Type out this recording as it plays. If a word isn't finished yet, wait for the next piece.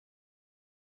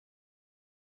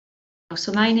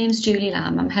So my name's Julie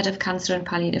Lamb. I'm Head of Cancer and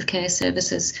Palliative Care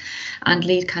Services and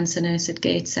Lead Cancer Nurse at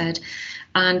Gateshead.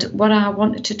 And what I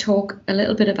wanted to talk a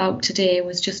little bit about today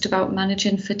was just about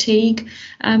managing fatigue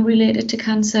related to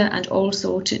cancer, and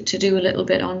also to do a little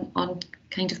bit on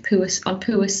kind of poor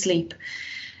sleep.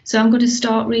 So I'm going to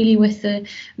start really with the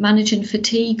managing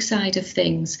fatigue side of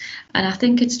things. And I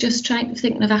think it's just trying to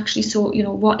think of actually, so,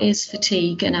 what is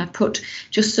fatigue? And I've put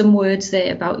just some words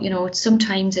there about,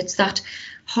 sometimes it's that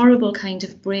horrible kind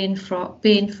of brain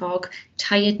fog,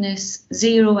 tiredness,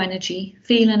 zero energy,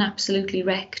 feeling absolutely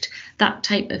wrecked, that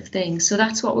type of thing. So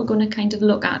that's what we're going to kind of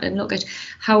look at, and look at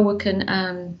how we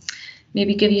can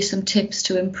maybe give you some tips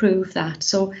to improve that.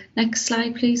 So next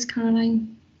slide, please,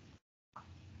 Caroline.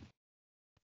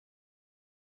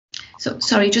 So,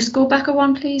 sorry, just go back a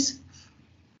one, please.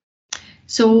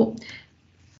 So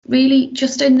really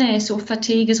just in there, so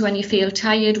fatigue is when you feel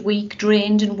tired, weak,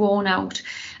 drained and worn out.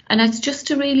 And it's just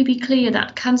to really be clear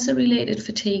that cancer-related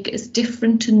fatigue is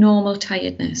different to normal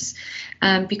tiredness,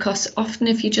 because often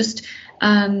if you're just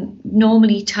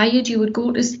normally tired, you would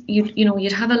go to,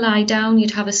 you'd have a lie down,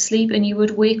 you'd have a sleep, and you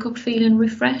would wake up feeling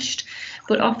refreshed.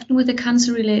 But often with the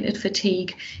cancer-related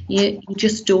fatigue, you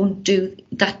just don't do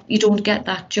that. You don't get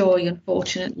that joy,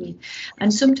 unfortunately.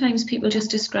 And sometimes people just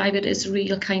describe it as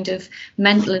real kind of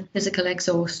mental and physical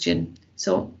exhaustion.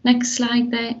 So next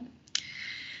slide there.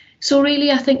 So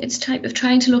really, I think it's type of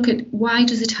trying to look at why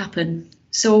does it happen.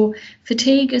 So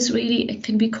fatigue is really, it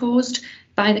can be caused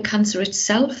by the cancer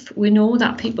itself. We know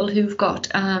that people who've got,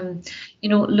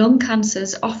 lung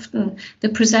cancers, often they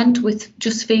present with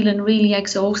just feeling really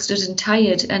exhausted and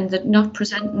tired, and they're not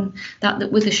presenting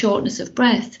that with a shortness of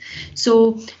breath.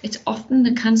 So it's often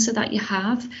the cancer that you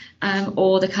have,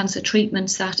 or the cancer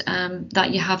treatments that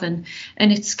you're having.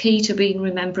 And it's key to being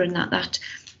remembering that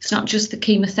it's not just the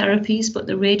chemotherapies, but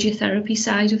the radiotherapy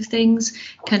side of things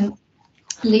can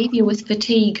leave you with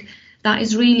fatigue that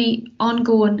is really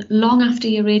ongoing long after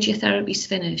your radiotherapy's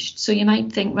finished. So you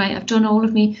might think, right, I've done all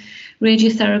of my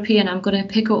radiotherapy and I'm going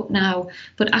to pick up now,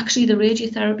 but actually the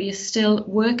radiotherapy is still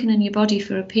working in your body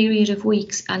for a period of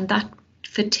weeks, and that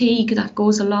fatigue that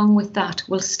goes along with that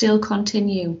will still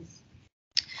continue.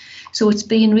 So it's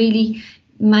being really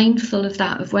mindful of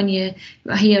that, of when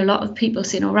I hear a lot of people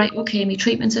saying, all right, okay, my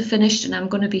treatments are finished and I'm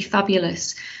going to be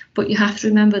fabulous. But you have to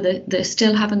remember that they're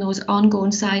still having those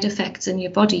ongoing side effects in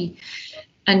your body.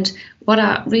 And what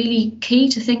are really key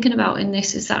to thinking about in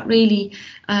this is that really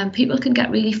people can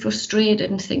get really frustrated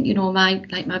and think,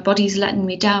 my body's letting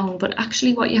me down. But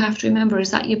actually what you have to remember is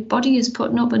that your body is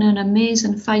putting up in an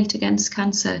amazing fight against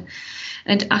cancer.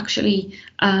 And actually,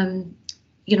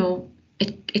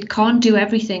 it can't do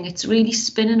everything. It's really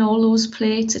spinning all those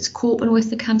plates. It's coping with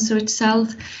the cancer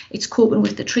itself. It's coping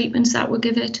with the treatments that we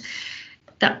give it.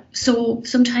 So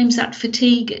sometimes that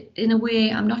fatigue, in a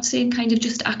way, I'm not saying kind of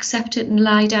just accept it and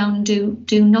lie down and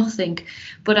do nothing,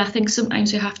 but I think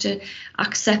sometimes you have to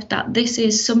accept that this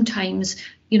is sometimes,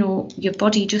 your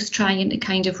body just trying to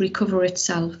kind of recover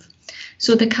itself.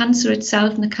 So the cancer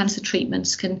itself and the cancer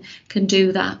treatments can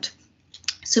do that.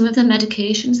 Some of the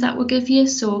medications that we'll give you,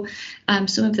 so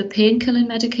some of the pain-killing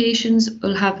medications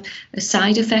will have a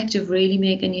side effect of really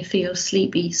making you feel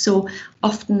sleepy. So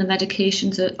often the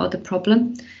medications are the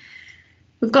problem.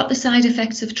 We've got the side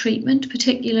effects of treatment,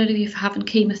 particularly if you're having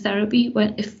chemotherapy,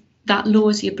 if that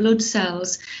lowers your blood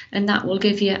cells, and that will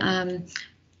give you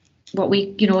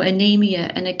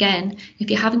anemia. And again, if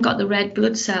you haven't got the red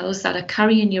blood cells that are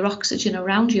carrying your oxygen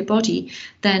around your body,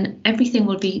 then everything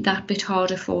will be that bit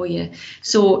harder for you.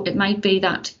 So it might be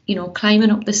that,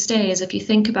 climbing up the stairs, if you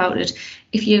think about it,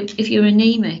 if you're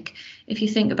anemic, if you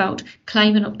think about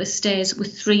climbing up the stairs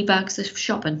with 3 bags of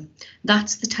shopping,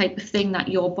 that's the type of thing that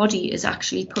your body is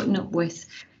actually putting up with.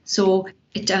 So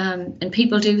and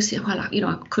people do say, well, I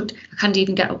can't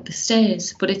even get up the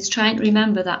stairs, but it's trying to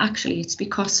remember that actually it's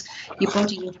because your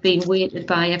body is being weighted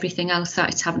by everything else that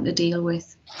it's having to deal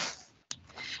with.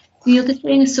 The other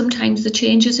thing is sometimes the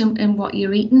changes in what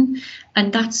you're eating,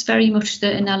 and that's very much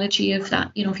the analogy of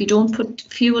that. If you don't put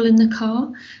fuel in the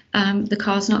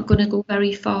car's not going to go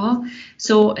very far.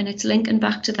 So, and it's linking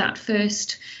back to that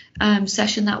first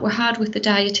session that we had with the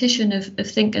dietitian of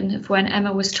thinking of when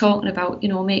Emma was talking about,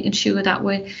 making sure that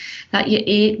you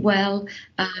ate well,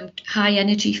 high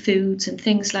energy foods and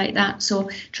things like that. So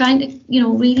trying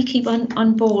to, really keep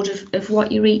on board of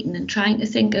what you're eating, and trying to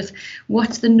think of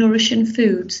what's the nourishing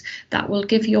foods that will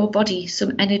give your body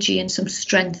some energy and some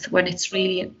strength when it's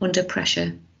really under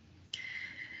pressure.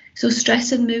 So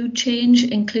stress and mood change,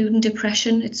 including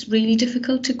depression, it's really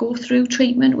difficult to go through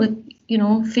treatment with,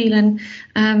 feeling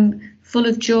full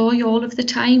of joy all of the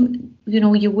time, you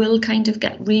know, you will kind of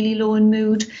get really low in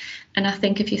mood. And I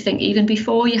think if you think even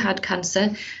before you had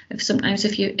cancer,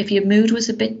 if your mood was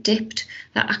a bit dipped,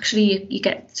 that actually you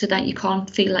get to that you can't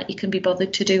feel like you can be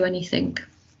bothered to do anything.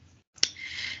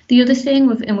 The other thing,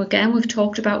 and again, we've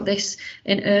talked about this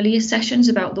in earlier sessions,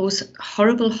 about those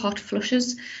horrible hot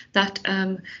flushes that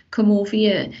come over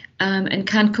you and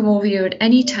can come over you at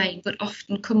any time, but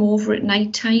often come over at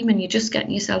night time, and you're just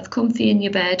getting yourself comfy in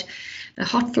your bed, a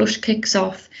hot flush kicks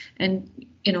off, and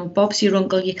you know, Bob's your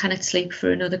uncle, you cannot sleep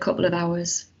for another couple of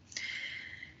hours.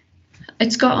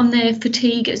 It's got on there,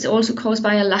 fatigue is also caused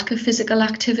by a lack of physical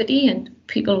activity, and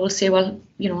people will say, well,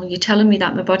 you know, you're telling me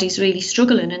that my body's really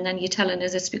struggling, and then you're telling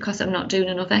us it's because I'm not doing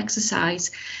enough exercise.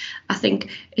 I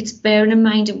think it's bearing in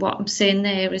mind, and what I'm saying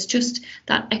there is just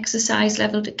that exercise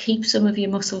level to keep some of your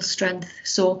muscle strength.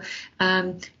 So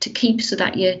to keep so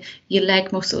that your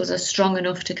leg muscles are strong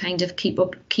enough to kind of keep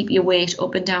your weight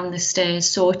up and down the stairs.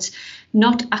 So it's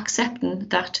not accepting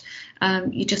that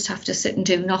you just have to sit and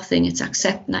do nothing. It's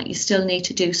accepting that you still need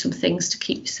to do some things to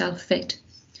keep yourself fit.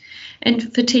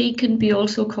 And fatigue can be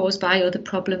also caused by other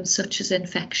problems such as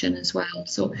infection as well.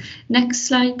 So next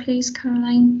slide, please,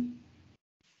 Caroline.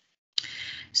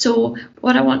 So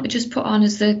what I want to just put on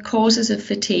is the causes of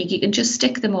fatigue. You can just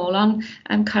stick them all on,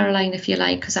 Caroline, if you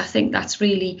like, because I think that's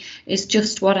really is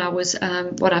just what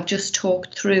I've just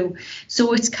talked through.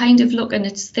 So it's kind of looking,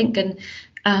 it's thinking,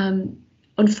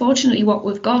 unfortunately, what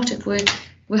we've got, if we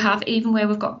have, even where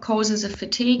we've got causes of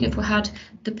fatigue, if we had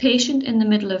the patient in the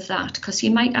middle of that, because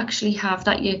you might actually have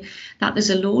that there's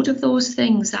a load of those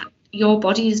things that your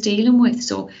body is dealing with.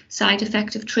 So side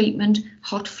effect of treatment,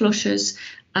 hot flushes,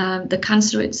 the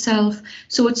cancer itself.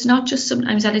 So it's not just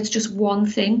sometimes that it's just one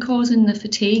thing causing the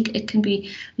fatigue. It can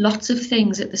be lots of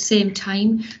things at the same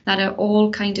time that are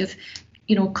all kind of,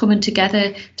 you know, coming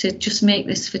together to just make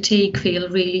this fatigue feel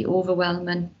really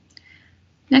overwhelming.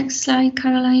 Next slide,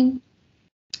 Caroline.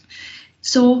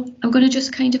 So I'm going to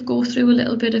just kind of go through a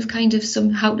little bit of kind of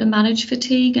some how to manage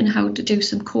fatigue and how to do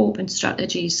some coping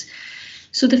strategies.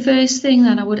 So the first thing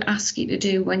that I would ask you to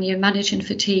do when you're managing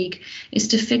fatigue is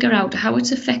to figure out how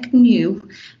it's affecting you,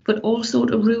 but also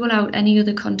to rule out any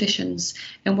other conditions.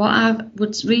 And what I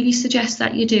would really suggest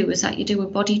that you do is that you do a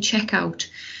body checkout.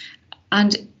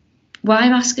 And why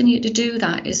I'm asking you to do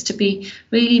that is to be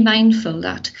really mindful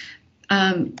that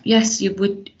yes,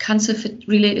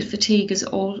 cancer-related fatigue is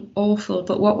all awful,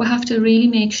 but what we have to really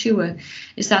make sure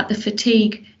is that the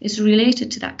fatigue is related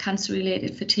to that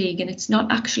cancer-related fatigue, and it's not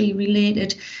actually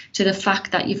related to the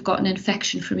fact that you've got an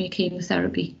infection from your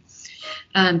chemotherapy.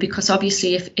 Because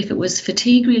obviously, if it was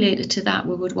fatigue related to that,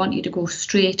 we would want you to go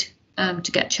straight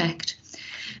to get checked.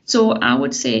 So I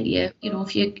would say to you, you know,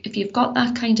 if you've got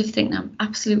that kind of thing, I'm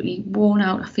absolutely worn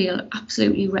out, I feel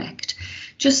absolutely wrecked.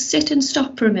 Just sit and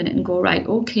stop for a minute and go, right,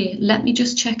 okay, let me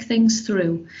just check things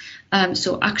through.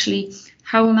 So actually,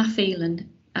 how am I feeling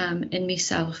in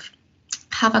myself?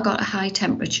 Have I got a high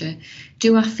temperature?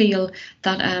 Do I feel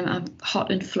that I'm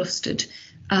hot and flustered?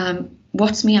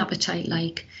 What's my appetite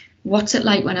like? What's it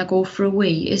like when I go for a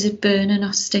wee? Is it burning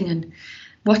or stinging?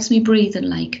 What's my breathing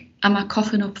like? Am I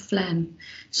coughing up phlegm?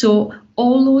 So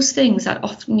all those things that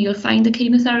often you'll find the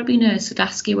chemotherapy nurse would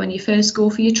ask you when you first go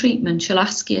for your treatment. She'll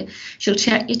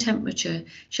check your temperature.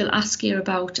 She'll ask you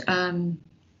about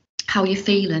how you're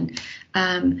feeling.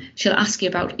 She'll ask you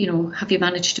about, you know, have you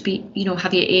managed to be, you know,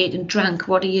 have you ate and drank?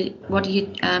 What are you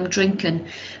drinking?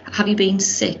 Have you been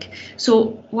sick?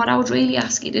 So what I would really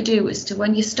ask you to do is to,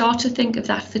 when you start to think of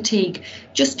that fatigue,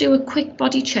 just do a quick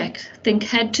body check, think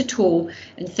head to toe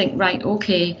and think, right,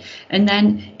 okay. And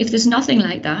then if there's nothing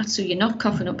like that, so you're not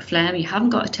coughing up phlegm, you haven't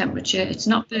got a temperature, it's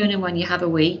not burning when you have a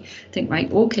wee, think,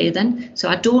 right, okay then. So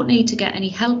I don't need to get any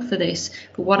help for this,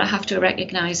 but what I have to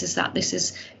recognise is that this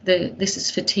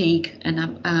is fatigue,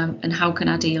 and how can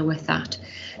I deal with that?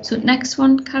 So next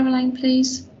one, Caroline,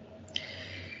 please.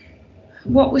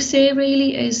 What we say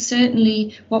really is,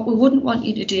 certainly what we wouldn't want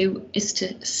you to do is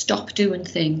to stop doing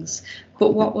things,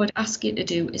 but what we'd ask you to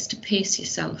do is to pace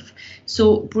yourself.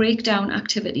 So break down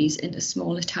activities into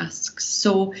smaller tasks.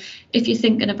 So if you're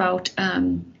thinking about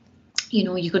you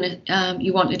know, you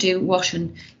want to do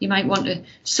washing, you might want to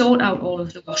sort out all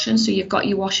of the washing, so you've got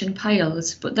your washing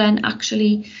piles, but then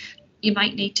actually you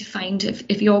might need to find,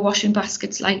 if your washing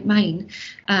basket's like mine,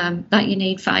 that you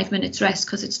need 5 minutes rest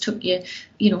because it's took you,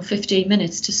 15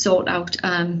 minutes to sort out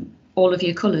all of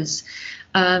your colours.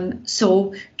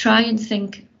 So try and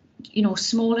think,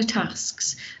 smaller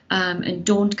tasks, and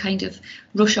don't kind of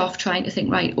rush off trying to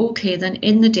think, right, okay, then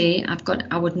in the day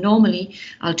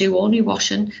I'll do all my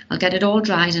washing, I'll get it all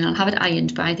dried and I'll have it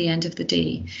ironed by the end of the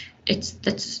day.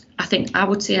 I think I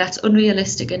would say that's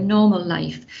unrealistic in normal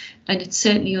life, and it's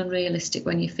certainly unrealistic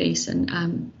when you're facing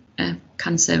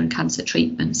cancer and cancer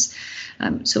treatments.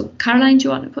 So Caroline, do you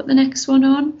want to put the next one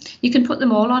on? You can put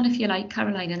them all on if you like,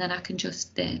 Caroline, and then I can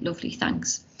just, lovely,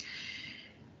 thanks.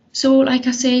 So like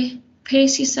I say,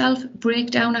 pace yourself, break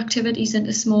down activities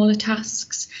into smaller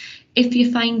tasks. If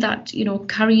you find that, you know,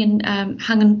 carrying,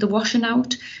 hanging the washing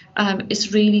out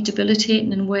is really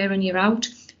debilitating and wearing you out,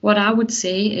 what I would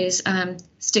say is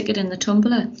stick it in the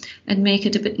tumbler and make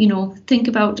it a bit, you know, think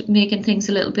about making things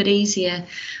a little bit easier.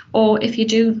 Or if you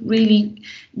do really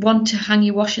want to hang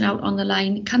your washing out on the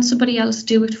line, can somebody else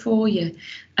do it for you?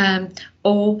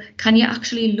 Or can you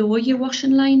actually lower your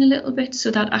washing line a little bit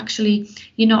so that actually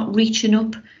you're not reaching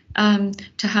up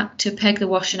to peg the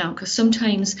washing out? Because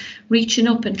sometimes reaching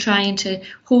up and trying to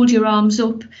hold your arms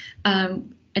up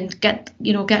and get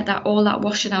that all that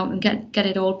washing out and get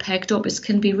it all pegged up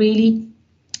can be really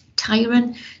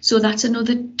tiring. So that's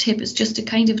another tip, is just to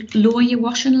kind of lower your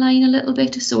washing line a little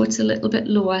bit so it's a little bit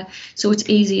lower, so it's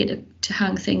easier to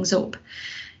hang things up.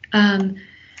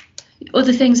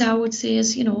 Other things I would say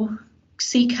is, you know,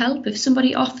 seek help. If somebody,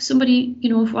 you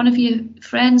know, if one of your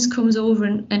friends comes over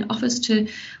and offers to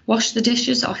wash the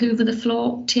dishes or hoover the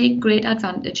floor, take great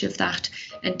advantage of that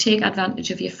and take advantage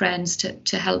of your friends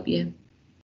to help you.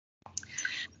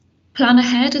 Plan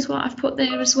ahead is what I've put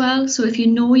there as well. So if you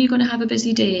know you're going to have a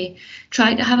busy day,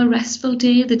 try to have a restful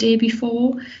day the day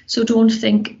before. So don't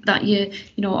think that you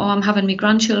know, oh, I'm having my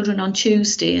grandchildren on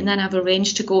Tuesday and then I've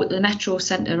arranged to go to the Metro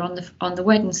Centre on the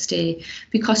Wednesday,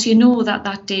 because you know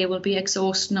that day will be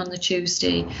exhausting on the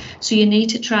Tuesday. So you need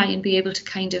to try and be able to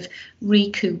kind of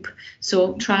recoup.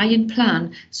 So try and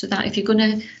plan so that if you're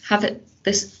going to have a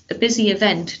busy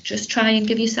event, just try and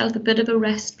give yourself a bit of a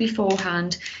rest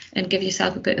beforehand and give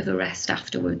yourself a bit of a rest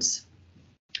afterwards.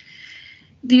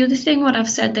 The other thing what I've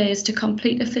said there is to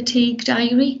complete a fatigue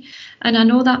diary, and I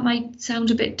know that might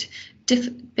sound a bit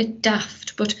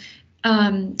daft, but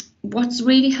what's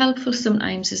really helpful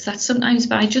sometimes is that sometimes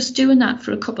by just doing that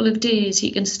for a couple of days,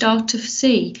 you can start to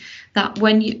see that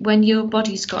when your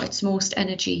body's got its most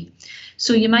energy.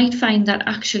 So you might find that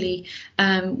actually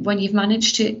when you've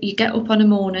managed to, you get up on a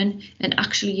morning and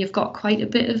actually you've got quite a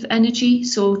bit of energy,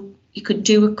 so you could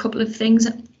do a couple of things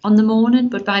on the morning,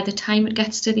 but by the time it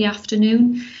gets to the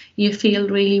afternoon, you feel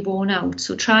really worn out.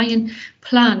 So try and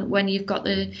plan when you've got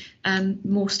the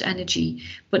most energy.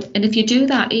 And if you do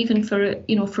that even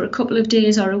for a couple of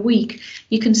days or a week,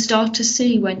 you can start to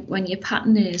see when your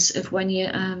pattern is of when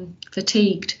you're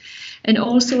fatigued. And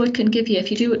also it can give you, if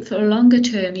you do it for a longer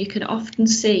term, you can often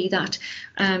see that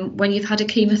when you've had a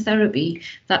chemotherapy,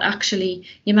 that actually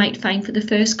you might find for the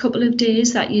first couple of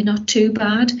days that you're not too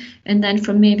bad. And then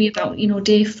from maybe about,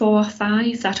 day 4 or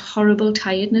 5, that horrible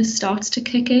tiredness starts to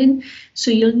kick in.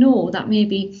 So you'll know that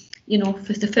maybe,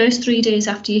 for the first 3 days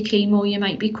after your chemo, you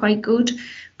might be quite good.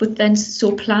 But then,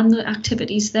 so plan the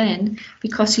activities then,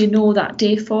 because you know that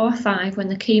day 4 or 5, when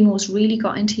the chemo's really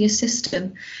got into your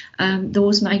system,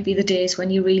 those might be the days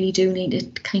when you really do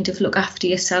need to kind of look after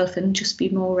yourself and just be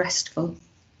more restful.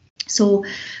 So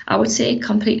I would say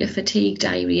complete a fatigue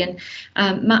diary, and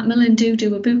Macmillan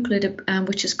do a booklet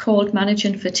which is called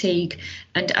Managing Fatigue,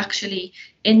 and actually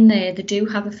in there they do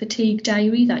have a fatigue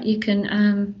diary that you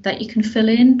can fill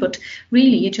in, but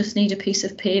really you just need a piece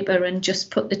of paper and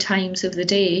just put the times of the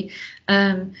day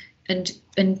and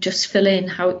just fill in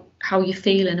how you're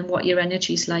feeling and what your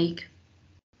energy's like.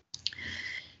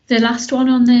 The last one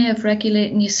on there of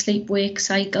regulating your sleep-wake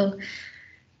cycle,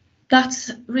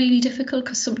 that's really difficult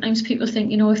because sometimes people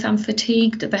think, if I'm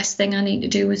fatigued, the best thing I need to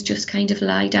do is just kind of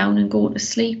lie down and go to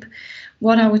sleep.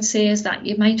 What I would say is that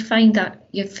you might find that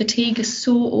your fatigue is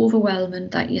so overwhelming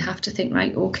that you have to think,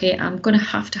 right, okay, I'm going to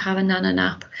have a nana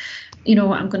nap.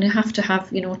 I'm going to have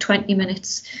 20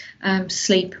 minutes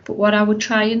sleep. But what I would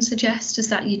try and suggest is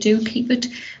that you do keep it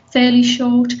fairly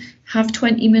short. Have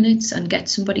 20 minutes and get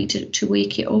somebody to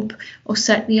wake you up, or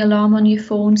set the alarm on your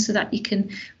phone so that you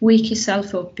can wake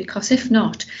yourself up, because if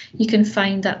not, you can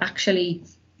find that actually,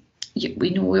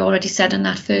 we already said on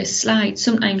that first slide,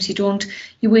 sometimes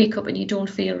you wake up and you don't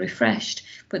feel refreshed,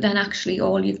 but then actually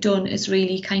all you've done is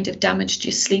really kind of damaged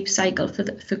your sleep cycle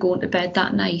for going to bed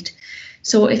that night.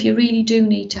 So if you really do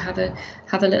need to have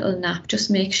a little nap,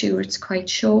 just make sure it's quite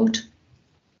short.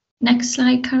 Next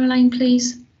slide, Caroline,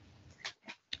 please.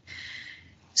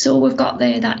 So we've got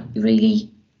there that really,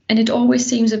 and it always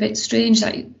seems a bit strange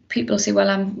that people say, well,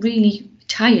 I'm really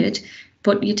tired,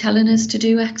 but you're telling us to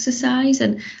do exercise.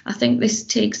 And I think this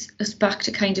takes us back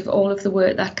to kind of all of the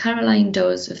work that Caroline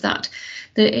does, of that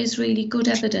there is really good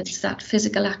evidence that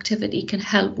physical activity can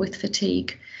help with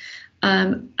fatigue.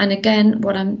 And again,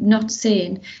 what I'm not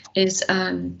saying is,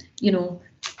 go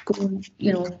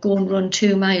and run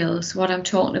 2 miles. What I'm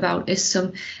talking about is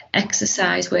some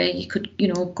exercise where you could,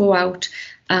 go out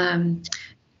and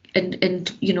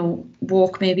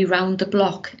walk maybe round the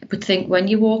block. But think, when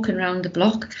you're walking around the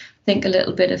block, think a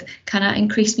little bit of, can I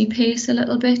increase my pace a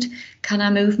little bit? Can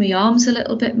I move my arms a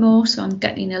little bit more, so I'm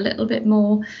getting a little bit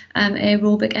more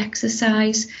aerobic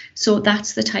exercise? So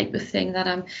that's the type of thing that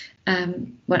I'm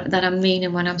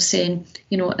meaning when I'm saying,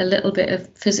 a little bit of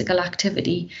physical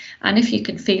activity. And if you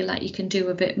can feel like you can do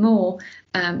a bit more,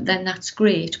 then that's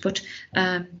great. But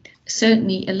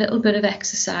certainly a little bit of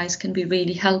exercise can be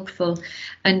really helpful,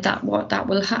 and what that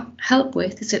will help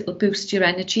with is it'll boost your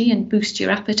energy and boost your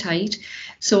appetite.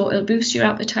 So it'll boost your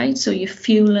appetite, so you're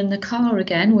fueling the car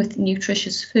again with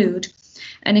nutritious food,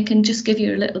 and it can just give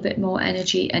you a little bit more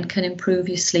energy and can improve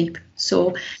your sleep.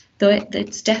 So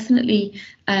it's definitely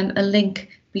a link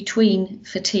between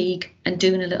fatigue and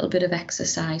doing a little bit of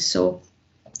exercise. So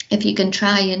if you can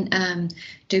try and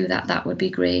do that, that would be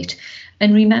great.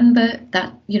 And remember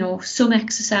that, some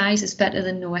exercise is better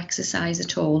than no exercise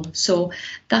at all. So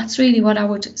that's really what I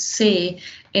would say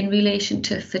in relation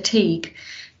to fatigue.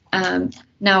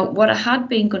 Now, what I had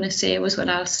been going to say was when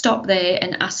I'll stop there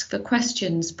and ask for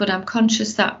questions, but I'm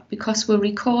conscious that because we're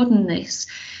recording this,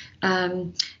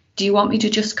 do you want me to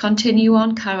just continue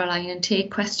on, Caroline, and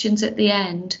take questions at the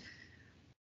end?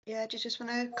 Yeah, do you just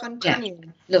want to continue?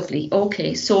 Yeah, lovely.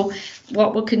 Okay, so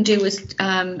what we can do is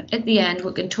at the end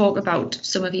we can talk about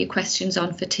some of your questions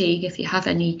on fatigue if you have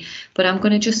any, but I'm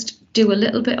going to just do a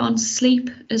little bit on sleep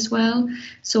as well.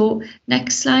 So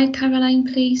next slide, Caroline,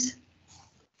 please.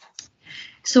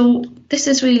 So this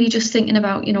is really just thinking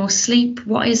about, sleep.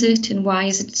 What is it and why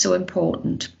is it so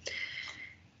important?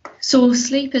 So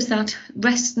sleep is that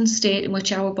resting state in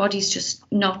which our body's just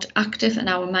not active and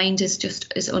our mind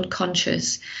is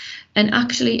unconscious. And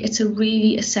actually it's a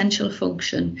really essential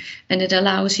function, and it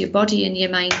allows your body and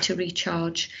your mind to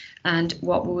recharge. And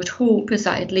what we would hope is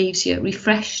that it leaves you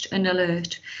refreshed and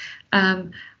alert.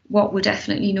 What we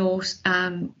definitely know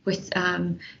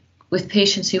with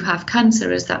patients who have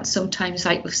cancer is that sometimes,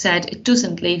 like we've said, it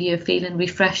doesn't leave you feeling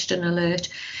refreshed and alert,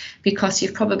 because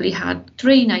you've probably had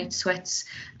 3 night sweats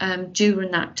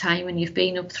during that time, and you've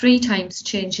been up 3 times to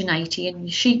change your nightie, and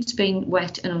your sheet's been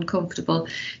wet and uncomfortable.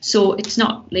 So it's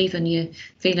not leaving you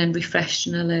feeling refreshed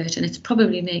and alert, and it's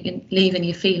probably leaving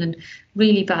you feeling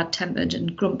really bad tempered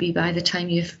and grumpy by the time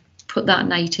you've put that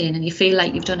night in, and you feel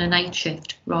like you've done a night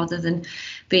shift rather than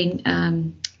being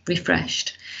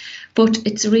refreshed. But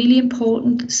it's really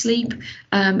important, sleep.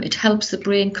 It helps the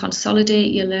brain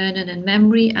consolidate your learning and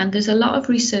memory, and there's a lot of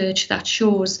research that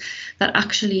shows that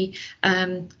actually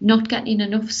not getting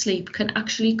enough sleep can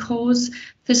actually cause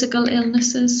physical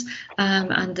illnesses,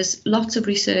 and there's lots of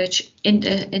research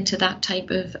into that type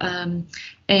of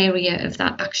area of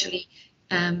that. Actually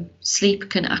sleep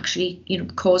can actually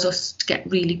cause us to get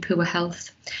really poor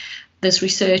health. There's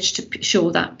research to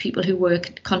show that people who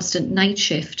work constant night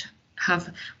shift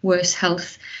have worse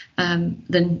health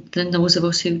than those of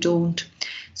us who don't.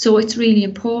 So it's really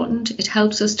important. It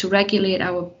helps us to regulate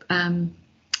our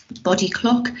body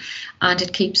clock, and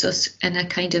it keeps us in a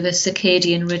kind of a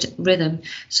circadian rhythm,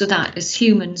 so that as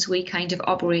humans we kind of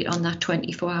operate on that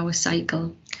 24-hour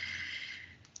cycle.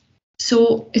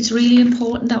 So it's really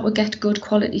important that we get good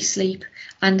quality sleep,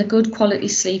 and the good quality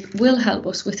sleep will help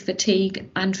us with fatigue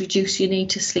and reduce your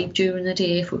need to sleep during the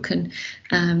day if we can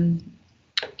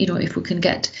if we can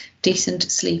get decent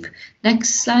sleep.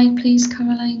 Next slide, please,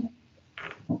 Caroline.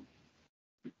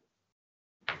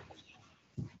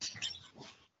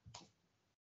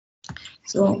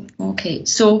 So, okay,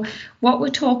 so what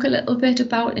we'll talk a little bit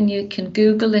about, and you can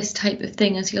Google this type of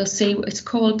thing, as you'll see, it's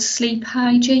called sleep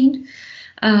hygiene.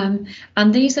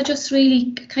 And these are just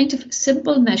really kind of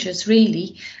simple measures,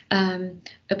 really,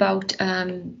 about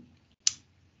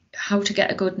how to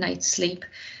get a good night's sleep.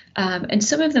 And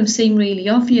some of them seem really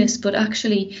obvious, but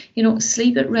actually,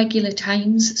 sleep at regular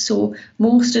times. So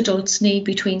most adults need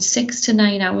between 6 to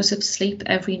 9 hours of sleep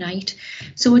every night.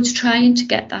 So it's trying to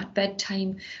get that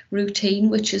bedtime routine,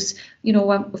 which is,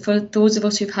 for those of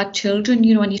us who've had children,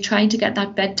 and you're trying to get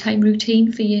that bedtime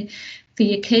routine for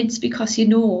your kids, because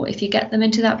if you get them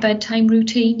into that bedtime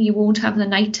routine, you won't have the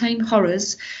nighttime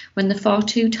horrors when they're far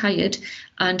too tired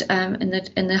and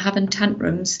they're having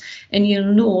tantrums, and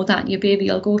you'll know that your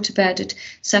baby will go to bed at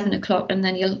 7 o'clock, and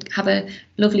then you'll have a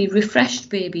lovely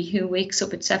refreshed baby who wakes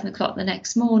up at 7 o'clock the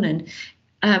next morning.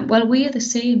 Well, we are the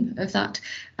same of that.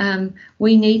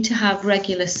 We need to have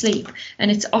regular sleep,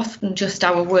 and it's often just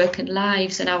our working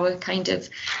lives and our kind of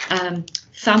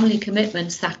family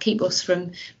commitments that keep us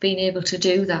from being able to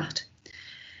do that.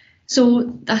 So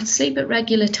that's sleep at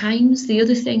regular times. The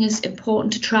other thing is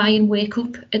important to try and wake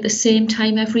up at the same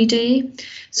time every day.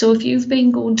 So if you've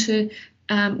been going to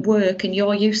work and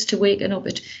you're used to waking up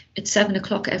at 7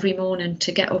 o'clock every morning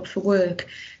to get up for work,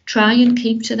 try and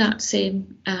keep to that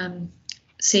same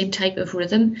type of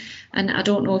rhythm. And I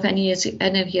don't know if any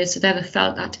of you have ever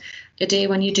felt that a day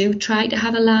when you do try to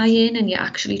have a lie in and you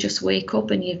actually just wake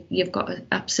up and you've got an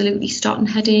absolutely starting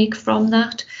headache from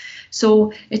that.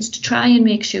 So it's to try and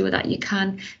make sure that you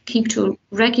can keep to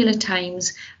regular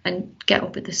times and get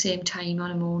up at the same time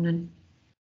on a morning.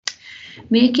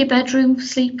 Make your bedroom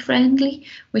sleep friendly,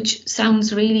 which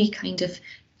sounds really kind of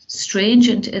strange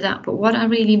into that, but what I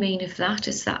really mean of that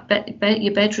is that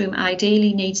your bedroom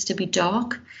ideally needs to be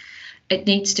dark, it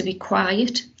needs to be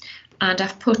quiet, and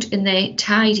I've put in there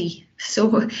tidy,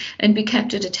 so, and be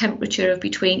kept at a temperature of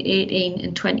between 18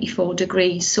 and 24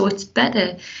 degrees. So it's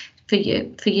better for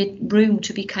your room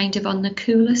to be kind of on the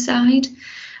cooler side.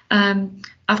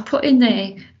 I've put in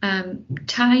there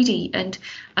tidy, and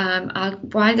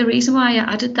the reason why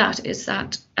I added that is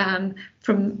that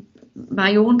from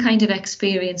my own kind of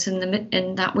experience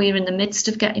in that we're in the midst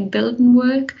of getting building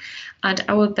work, and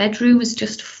our bedroom is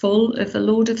just full of a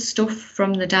load of stuff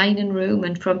from the dining room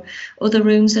and from other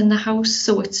rooms in the house,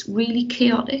 so it's really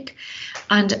chaotic.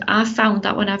 And I've found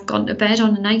that when I've gone to bed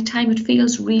on a night time, it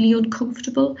feels really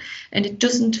uncomfortable, and it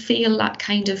doesn't feel that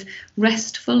kind of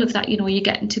restful of that, you know, you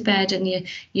get into bed and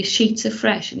your sheets are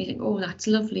fresh and you think, oh, that's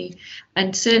lovely.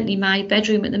 And certainly my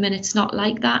bedroom at the minute's not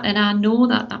like that, and I know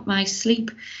that my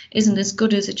sleep isn't as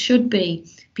good as it should be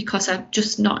because I'm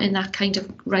just not in that kind of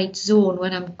right zone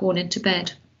when I'm going into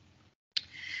bed.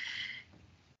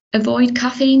 Avoid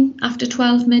caffeine after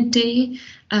 12 midday.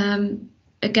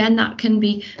 Again, that can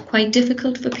be quite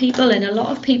difficult for people, and a lot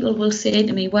of people will say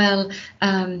to me, well,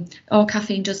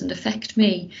 caffeine doesn't affect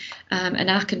me, and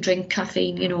I can drink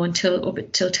caffeine, you know, until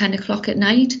 10 o'clock at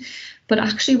night. But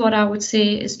actually what I would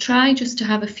say is try just to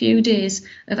have a few days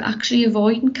of actually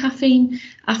avoiding caffeine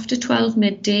after 12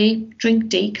 midday. Drink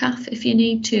decaf if you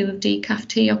need to, of decaf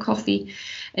tea or coffee,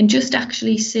 and just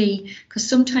actually see, because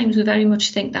sometimes we very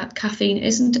much think that caffeine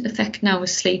isn't affecting our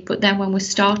sleep, but then when we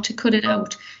start to cut it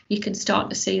out, you can start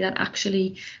to see that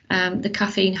actually the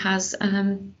caffeine has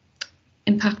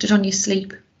impacted on your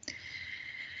sleep.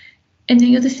 And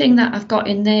the other thing that I've got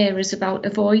in there is about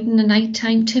avoiding a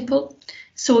nighttime tipple.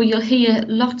 So you'll hear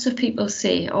lots of people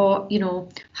say, or, you know,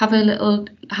 have a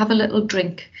little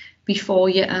drink before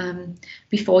you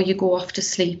go off to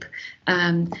sleep.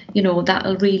 You know,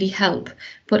 that'll really help.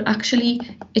 But actually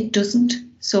it doesn't.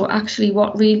 So actually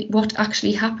what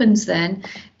actually happens then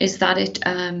is that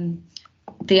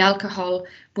the alcohol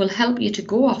will help you to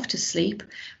go off to sleep,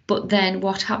 but then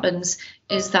what happens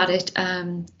is that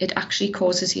it actually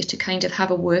causes you to kind of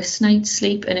have a worse night's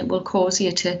sleep, and it will cause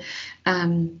you to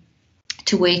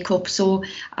wake up. So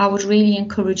I would really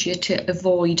encourage you to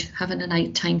avoid having a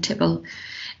nighttime tipple.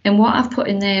 And what I've put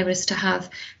in there is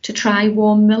to try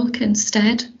warm milk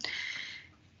instead.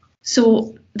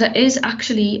 So there is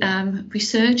actually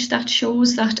research that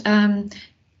shows that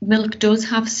milk does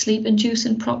have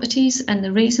sleep-inducing properties, and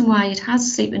the reason why it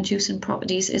has sleep-inducing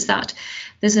properties is that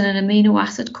there's an amino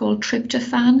acid called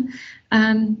tryptophan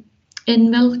in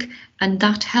milk, and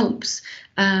that helps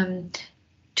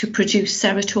to produce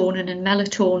serotonin and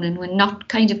melatonin. We're not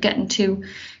kind of getting too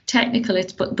technical,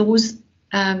 but those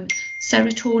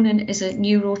serotonin is a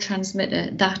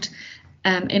neurotransmitter that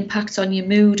impacts on your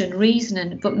mood and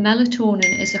reasoning, but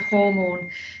melatonin is a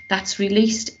hormone that's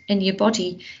released in your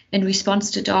body in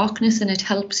response to darkness, and it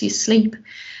helps you sleep.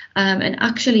 And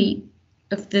actually,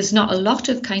 if there's not a lot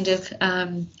of kind of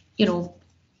you know,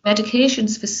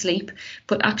 medications for sleep,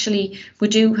 but actually we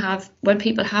do have, when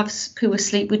people have poor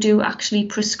sleep, we do actually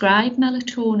prescribe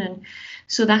melatonin.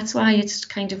 So that's why it's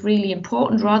kind of really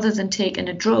important, rather than taking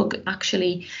a drug,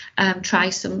 actually try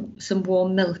some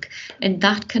warm milk, and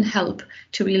that can help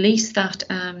to release that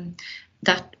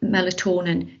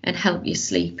melatonin and help you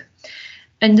sleep.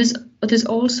 And there's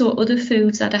also other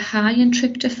foods that are high in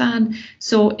tryptophan,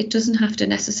 so it doesn't have to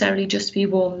necessarily just be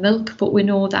warm milk, but we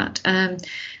know that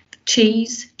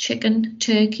cheese, chicken,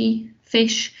 turkey,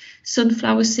 fish,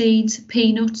 sunflower seeds,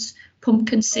 peanuts,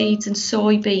 pumpkin seeds and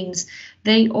soybeans,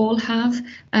 they all have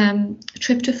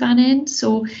tryptophan in.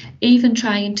 So even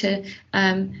trying to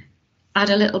add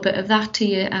a little bit of that to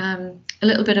your, a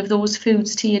little bit of those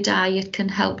foods to your diet can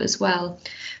help as well.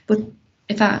 But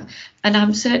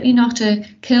I'm certainly not a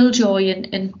killjoy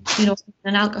in you know,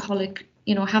 an alcoholic,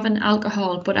 you know, having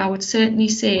alcohol, but I would certainly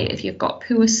say if you've got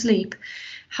poor sleep,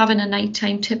 having a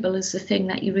nighttime tipple is the thing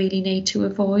that you really need to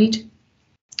avoid.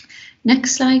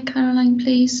 Next slide, Caroline,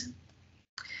 please.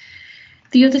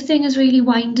 The other thing is really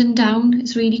winding down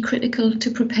is really critical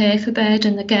to prepare for bed.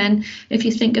 And again, if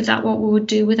you think of that, what we would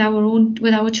do with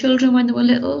our children when they were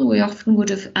little, we often would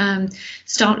have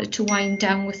started to wind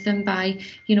down with them by,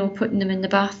 you know, putting them in the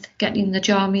bath, getting the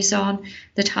jammies on.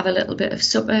 They'd have a little bit of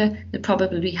supper. They'd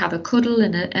probably have a cuddle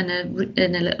and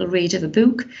a little read of a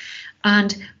book,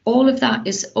 and all of that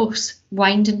is us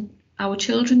winding our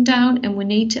children down, and we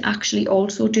need to actually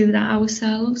also do that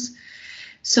ourselves.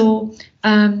 So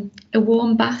a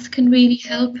warm bath can really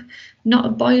help, not a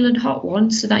boiling hot one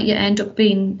so that you end up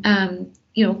being,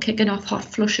 you know, kicking off hot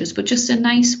flushes, but just a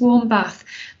nice warm bath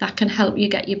that can help you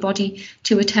get your body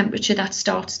to a temperature that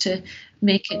starts to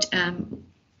make it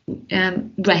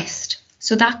rest.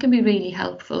 So that can be really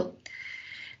helpful.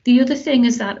 The other thing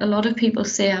is that a lot of people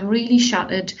say, I'm really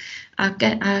shattered,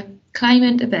 I climb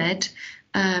into bed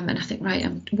and I think, right,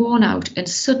 I'm worn out, and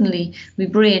suddenly my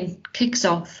brain kicks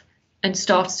off and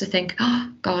starts to think,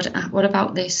 oh God, what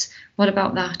about this? What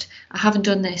about that? I haven't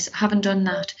done this, I haven't done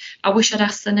that. I wish I'd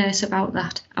asked the nurse about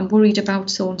that. I'm worried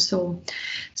about so and so.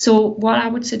 So what I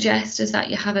would suggest is that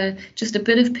you have just a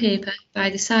bit of paper by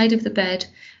the side of the bed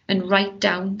and write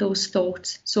down those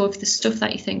thoughts. So if there's stuff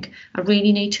that you think, I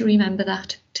really need to remember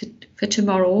that for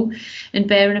tomorrow, and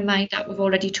bearing in mind that we've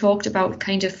already talked about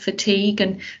kind of fatigue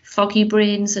and foggy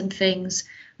brains and things,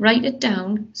 write it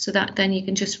down so that then you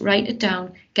can just write it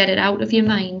down, get it out of your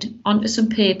mind onto some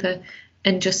paper,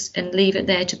 and leave it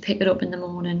there to pick it up in the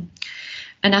morning.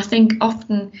 And I think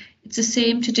often it's the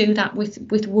same to do that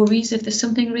with worries, if there's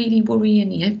something really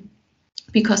worrying you,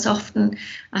 because often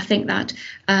I think that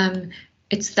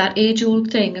it's that age-old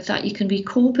thing of that you can be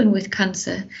coping with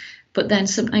cancer, but then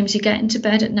sometimes you get into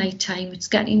bed at night time, it's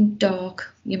getting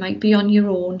dark, you might be on your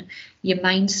own, your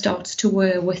mind starts to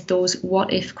whir with those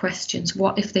what if questions.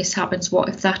 What if this happens? What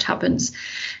if that happens?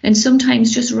 And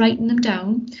sometimes just writing them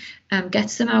down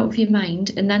gets them out of your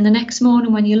mind, and then the next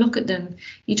morning when you look at them,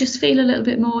 you just feel a little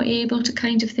bit more able to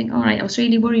kind of think, all right, I was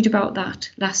really worried about that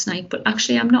last night, but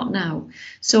actually I'm not now.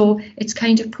 So it's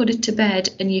kind of put it to bed,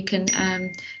 and you can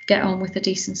get on with a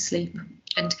decent sleep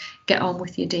and get on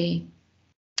with your day.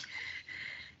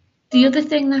 The other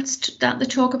thing that they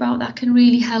talk about that can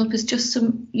really help is just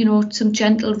some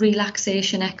gentle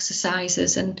relaxation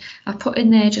exercises, and I put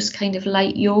in there just kind of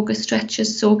light yoga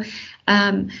stretches. So,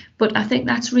 but I think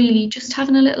that's really just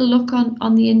having a little look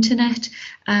on the internet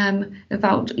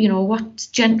about, you know, what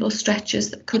gentle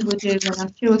stretches that could we do, and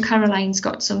I'm sure Caroline's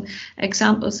got some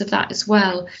examples of that as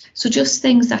well. So just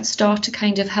things that start to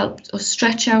kind of help us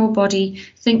stretch our body,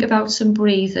 think about some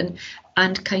breathing,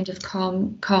 and kind of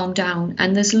calm down.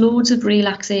 And there's loads of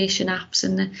relaxation apps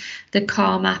and the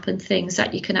Calm app and things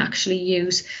that you can actually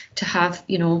use to have,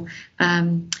 you know,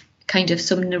 kind of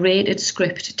some narrated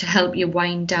script to help you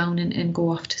wind down and go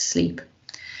off to sleep.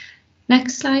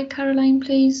 Next slide, Caroline,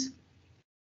 please.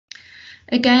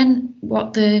 Again,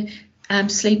 what the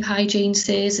sleep hygiene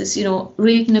says is, you know,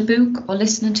 reading a book or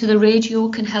listening to the radio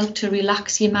can help to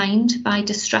relax your mind by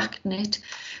distracting it,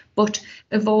 but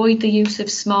avoid the use of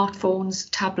smartphones,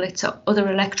 tablets or other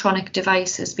electronic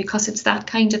devices, because it's that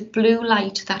kind of blue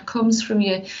light that comes from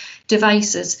your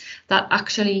devices that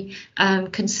actually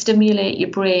can stimulate your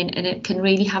brain, and it can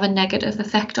really have a negative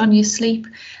effect on your sleep.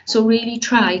 So really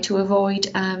try to avoid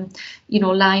you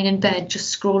know, lying in bed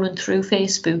just scrolling through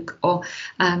Facebook or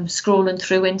scrolling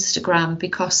through Instagram,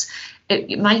 because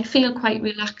it might feel quite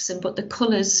relaxing, but the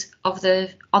colours of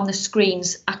on the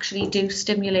screens actually do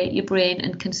stimulate your brain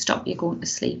and can stop you going to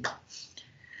sleep.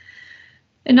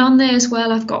 And on there as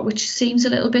well, I've got, which seems a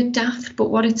little bit daft, but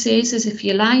what it says is if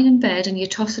you're lying in bed and you're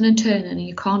tossing and turning and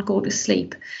you can't go to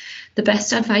sleep, the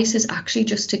best advice is actually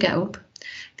just to get up,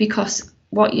 because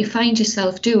what you find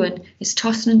yourself doing is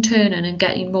tossing and turning and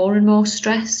getting more and more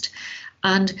stressed.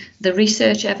 And the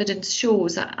research evidence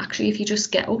shows that actually if you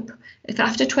just get up, if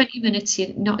after 20 minutes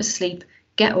you're not asleep,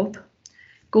 get up,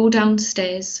 go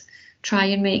downstairs, try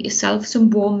and make yourself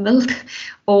some warm milk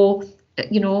or,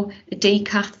 you know, a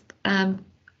decaf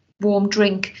warm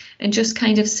drink, and just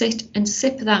kind of sit and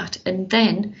sip that, and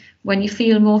then when you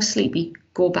feel more sleepy,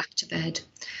 go back to bed.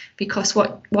 Because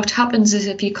what happens is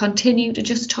if you continue to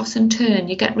just toss and turn,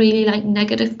 you get really like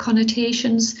negative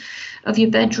connotations of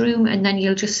your bedroom, and then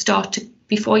you'll just start to,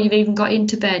 before you've even got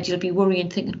into bed, you'll be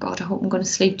worrying, thinking, God, I hope I'm going to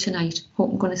sleep tonight,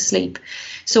 hope I'm going to sleep.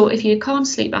 So if you can't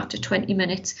sleep after 20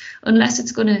 minutes, unless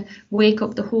it's going to wake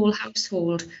up the whole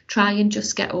household, try and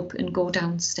just get up and go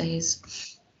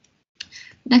downstairs.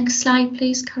 Next slide,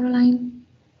 please, Caroline.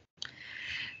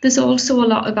 There's also a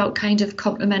lot about kind of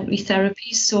complementary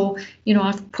therapies. So, you know,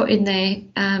 I've put in there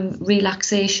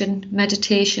relaxation,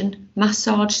 meditation,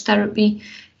 massage therapy,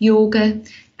 yoga,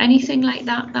 anything like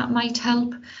that that might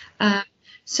help.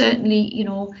 certainly, you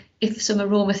know, if some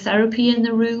aromatherapy in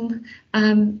the room,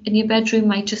 in your bedroom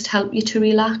might just help you to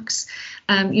relax.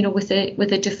 You know, with a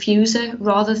diffuser,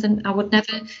 rather than, I would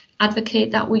never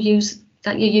advocate that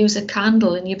you use a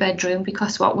candle in your bedroom,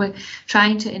 because what we're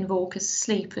trying to invoke is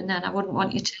sleep, and then I wouldn't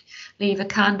want you to leave a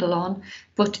candle on.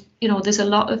 But you know, there's a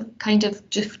lot of kind of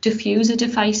diffuser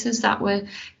devices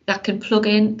that can plug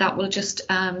in, that will just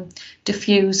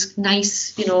diffuse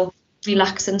nice, you know,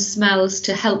 relaxing smells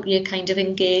to help you kind of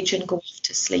engage and go off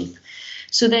to sleep.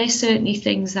 So there's certainly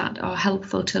things that are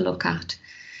helpful to look at.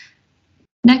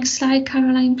 Next slide,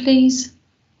 Caroline, please.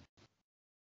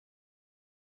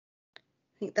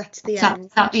 I think that's the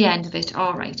end. That's the end of it.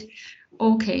 All right.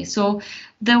 Okay, so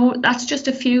that's just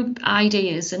a few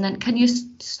ideas, and then can you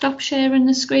stop sharing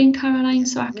the screen, Caroline,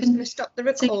 so I can stop the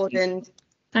recording.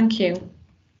 Thank you.